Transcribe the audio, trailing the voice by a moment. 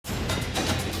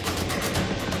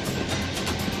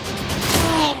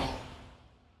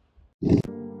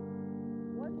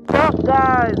up,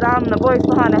 guys? I'm the voice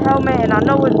behind the helmet, and I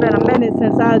know it's been a minute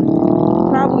since I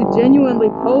probably genuinely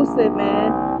posted,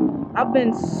 man. I've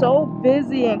been so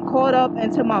busy and caught up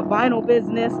into my vinyl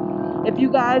business. If you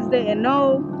guys didn't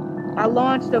know, I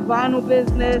launched a vinyl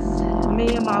business,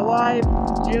 me and my wife,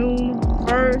 June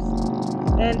 1st.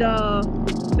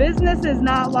 And business is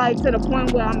not like to the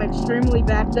point where I'm extremely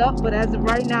backed up, but as of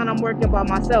right now, I'm working by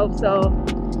myself. So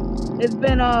it's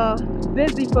been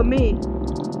busy for me.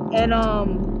 And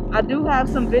I do have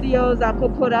some videos I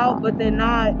could put out, but they're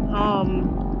not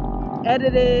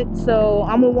edited. So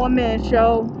I'm a one-man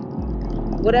show.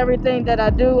 With everything that I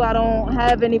do, I don't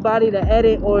have anybody to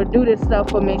edit or do this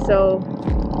stuff for me. So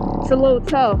it's a little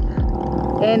tough,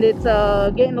 and it's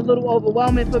getting a little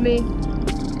overwhelming for me.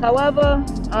 However,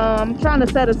 I'm trying to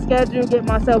set a schedule, get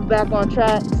myself back on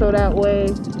track, so that way,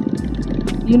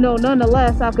 you know,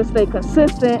 nonetheless, I can stay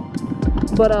consistent.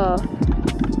 But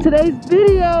today's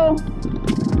video,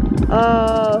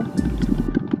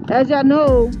 as y'all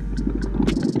know,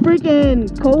 freaking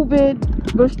COVID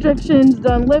restrictions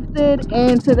done lifted,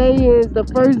 and today is the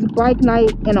first bike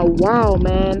night in a while,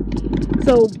 man.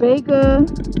 So Baker,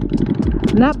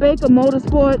 not Baker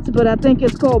Motorsports, but I think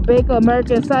it's called Baker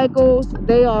American Cycles,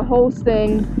 they are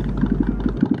hosting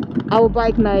our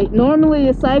bike night. Normally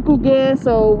it's Cycle Gear,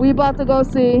 so we about to go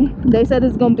see. They said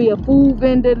it's gonna be a food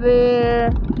vendor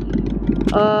there.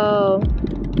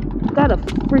 Got a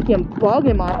freaking bug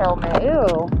in my helmet,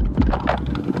 ew,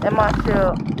 in my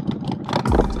shirt.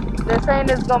 They're saying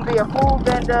it's gonna be a food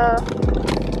vendor,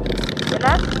 and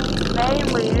that's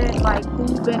mainly it, like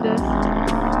food vendors.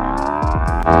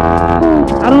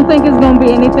 I don't think it's gonna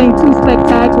be anything too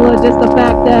spectacular, just the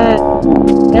fact that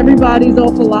everybody's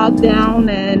off of lockdown,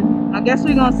 and I guess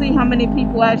we're gonna see how many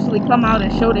people actually come out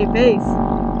and show their face.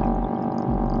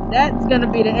 That's gonna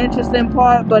be the interesting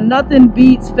part, but nothing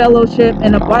beats fellowship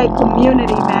in a bike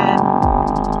community, man.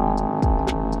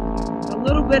 A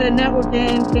little bit of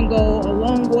networking can go a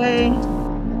long way.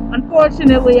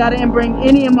 Unfortunately, I didn't bring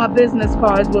any of my business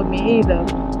cards with me either,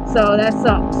 so that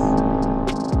sucks.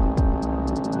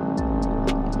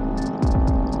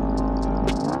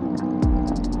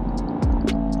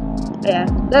 Yeah,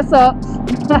 that sucks.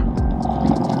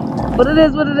 But it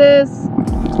is what it is.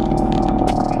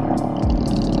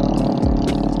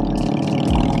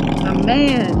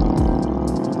 Man,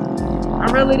 I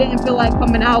really didn't feel like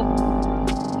coming out.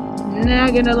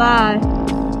 Not gonna lie.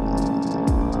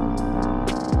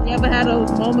 You ever had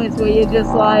those moments where you're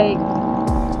just like,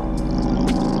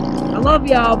 I love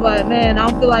y'all, but man, I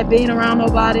don't feel like being around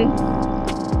nobody.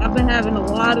 I've been having a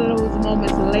lot of those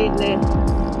moments lately.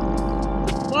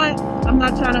 But I'm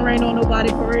not trying to rain on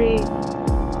nobody parade.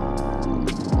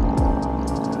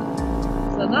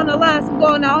 So nonetheless, I'm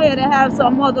going out here to have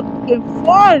some motherfucking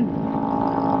fun.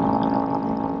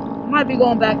 Might be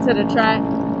going back to the track.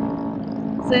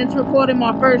 Since recording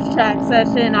my first track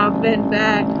session, I've been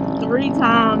back 3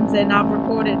 times and I've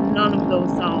recorded none of those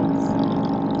songs.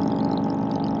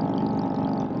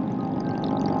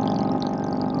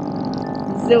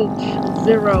 Zilch,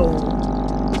 0.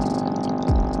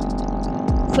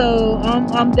 So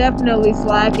I'm definitely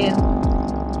slacking.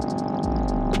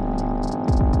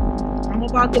 I'm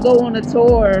about to go on a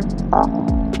tour.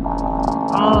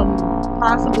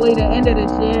 Possibly the end of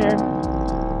this year,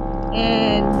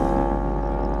 and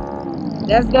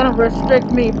that's gonna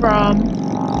restrict me from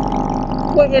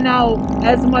putting out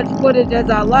as much footage as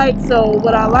I like. So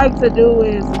what I like to do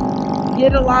is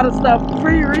get a lot of stuff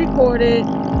pre-recorded,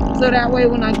 so that way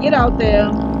when I get out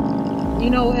there, you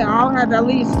know, I'll have at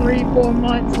least 3-4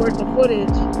 months worth of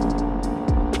footage,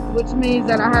 which means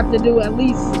that I have to do at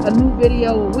least a new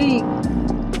video a week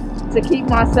to keep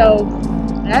myself.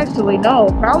 Actually, no,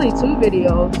 probably 2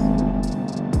 videos,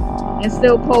 and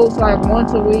still post like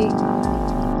once a week.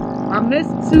 I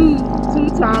missed two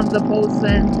times of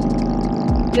posting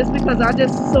just because I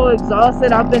just so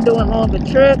exhausted. I've been doing longer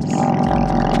trips.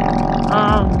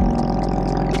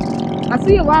 I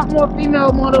see a lot more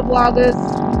female motor vloggers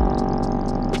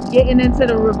getting into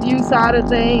the review side of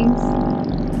things.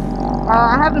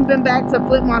 I haven't been back to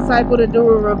Flip My Cycle to do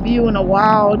a review in a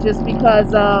while, just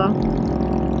because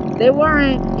they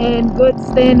weren't in good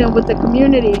standing with the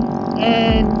community,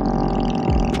 and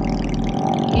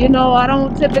you know, I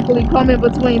don't typically come in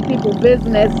between people's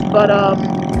business, but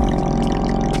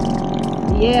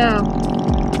yeah,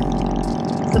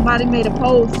 somebody made a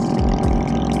post,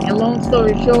 and long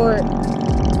story short,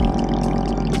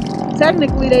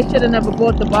 technically they should have never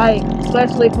bought the bike,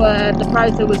 especially for at the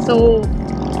price it was sold,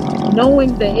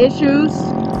 knowing the issues.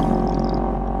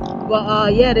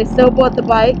 But yeah, they still bought the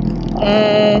bike,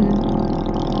 and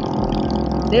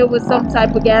there was some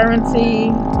type of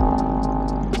guarantee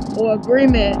or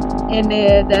agreement in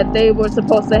there that they were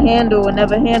supposed to handle and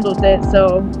never handled it.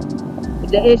 So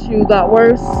the issue got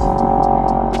worse,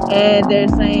 and they're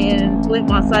saying Flip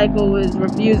My Cycle is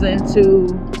refusing to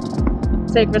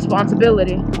take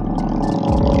responsibility.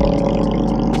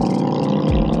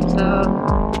 So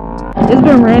it's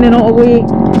been raining all week.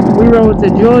 We rode to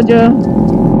Georgia.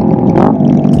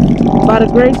 By the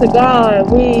grace of God,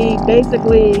 we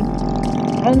basically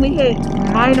only hit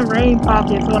minor rain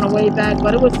pockets on the way back,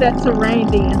 but it was set to rain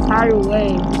the entire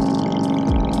way.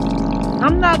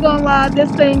 I'm not gonna lie,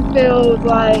 this thing feels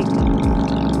like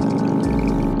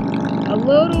a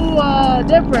little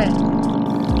different.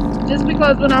 Just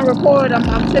because when I record,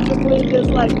 I'm typically just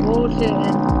like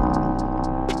bullshitting.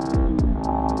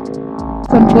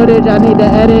 Some footage I need to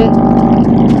edit.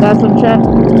 Got some track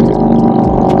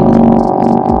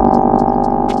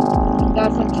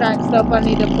stuff I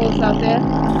need to post out there.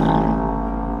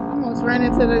 Almost ran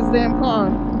into this damn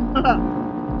car.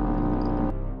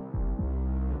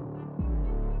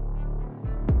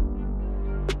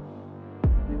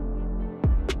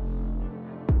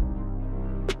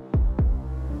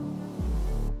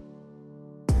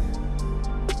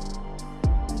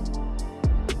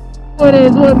 It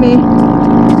is with me.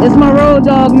 It's my road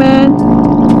dog, man.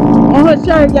 On her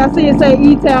shirt, y'all see it say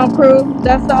E-Town crew.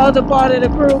 That's the other part of the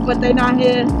crew, but they not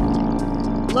here.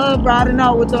 Love riding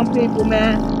out with them people,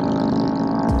 man.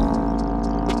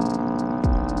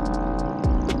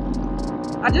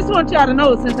 I just want y'all to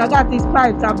know, since I got these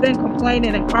pipes, I've been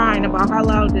complaining and crying about how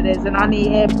loud it is, and I need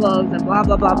earplugs and blah,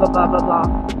 blah, blah, blah, blah, blah, blah.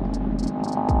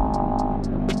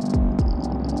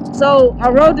 So I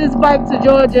rode this bike to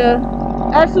Georgia.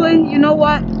 Actually, you know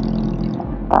what?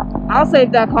 I'll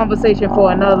save that conversation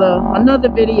for another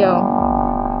video,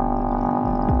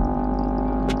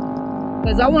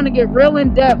 because I want to get real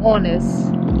in depth on this.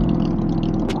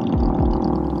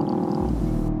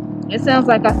 It sounds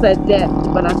like I said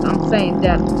depth, but I'm saying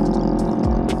depth.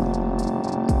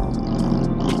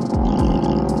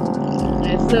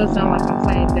 It still sounds like I'm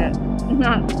saying depth.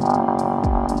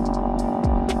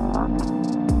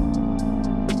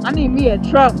 I need me a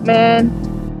truck, man.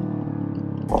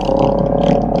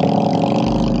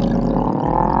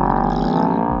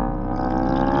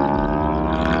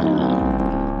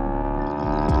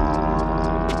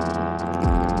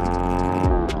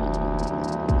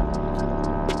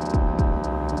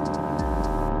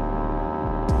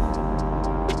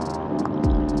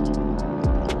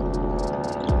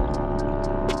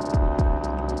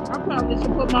 I probably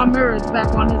should put my mirrors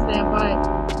back on this damn bike.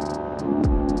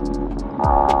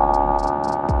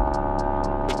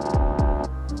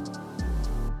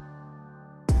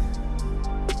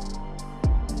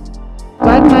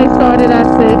 Bike night started at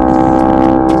 6,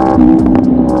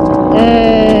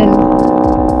 and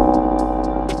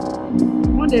I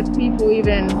wonder if people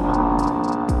even,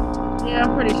 yeah,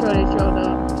 I'm pretty sure they showed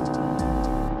up.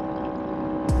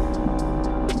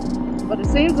 But it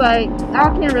seems like, I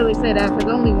can't really say that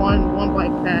because only one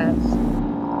bike passed.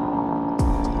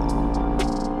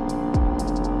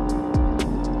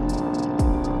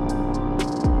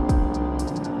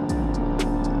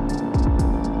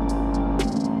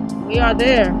 We are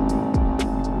there.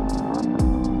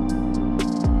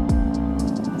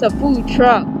 It's a food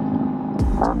truck.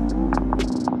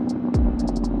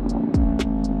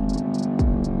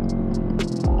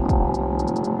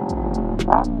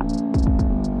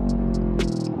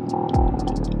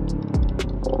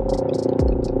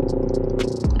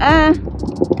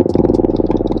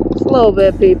 Just a little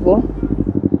bit, people.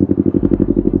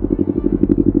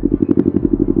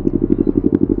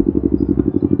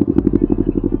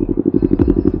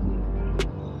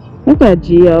 Look at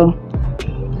Geo.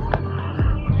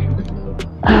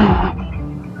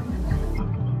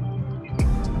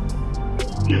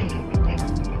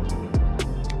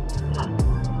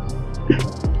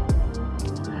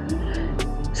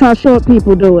 That's how short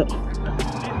people do it.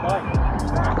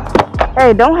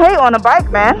 Hey, don't hate on a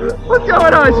bike, man. What's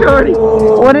going on, shorty?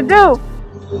 What it do?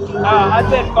 I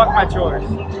said fuck my chores.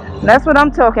 That's what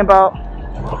I'm talking about.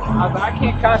 I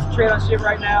can't concentrate on shit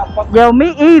right now. Fuck Yo,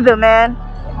 me either, man. man,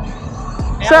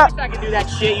 So, I wish I could do that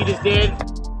shit you just did.